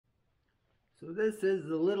So this is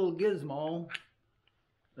the little gizmo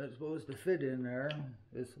that's supposed to fit in there.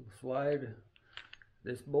 This will slide.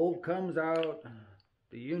 This bolt comes out.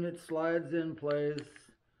 The unit slides in place.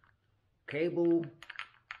 Cable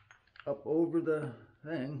up over the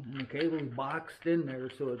thing. And the cable's boxed in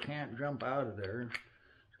there so it can't jump out of there.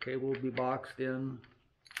 The cable will be boxed in.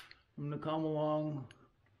 I'm going to come along.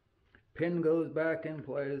 Pin goes back in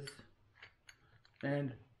place.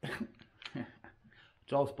 And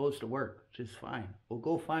it's all supposed to work just fine. We'll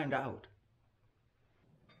go find out.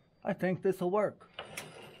 I think this will work.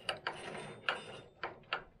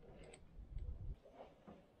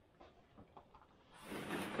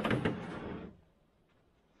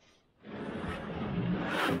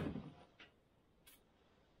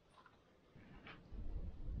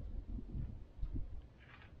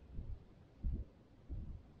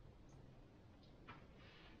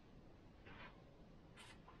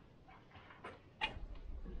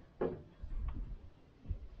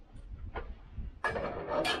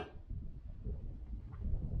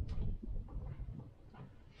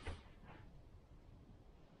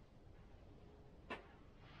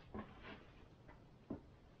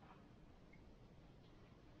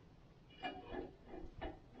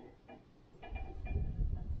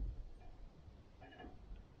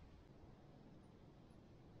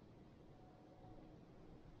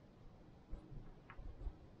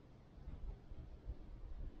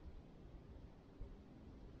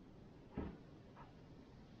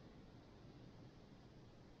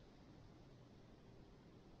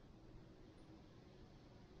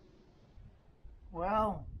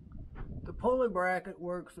 Well, the pulley bracket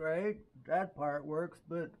works right. That part works,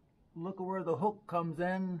 but look at where the hook comes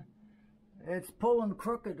in. It's pulling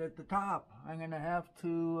crooked at the top. I'm gonna have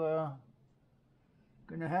to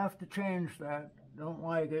change that. Don't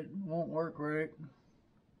like it. Won't work right.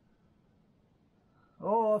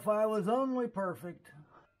 Oh, if I was only perfect.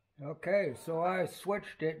 Okay, so I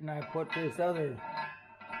switched it and I put this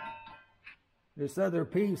other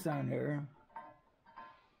piece on here.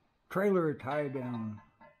 Trailer tie down.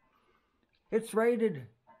 It's rated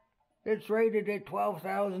at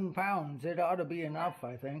 12,000 pounds. It ought to be enough,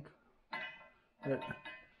 I think. But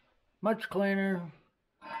much cleaner,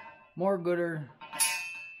 more gooder.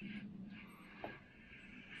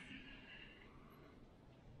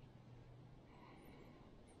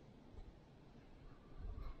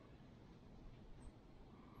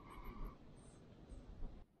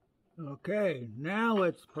 Okay, now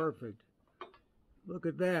it's perfect. Look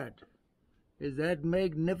at that. Is that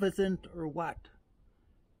magnificent or what?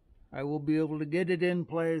 I will be able to get it in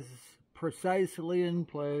place, precisely in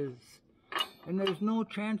place, and there's no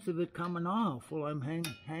chance of it coming off while I'm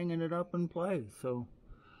hanging it up in place. So,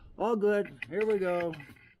 all good. Here we go.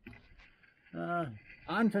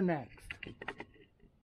 On to next.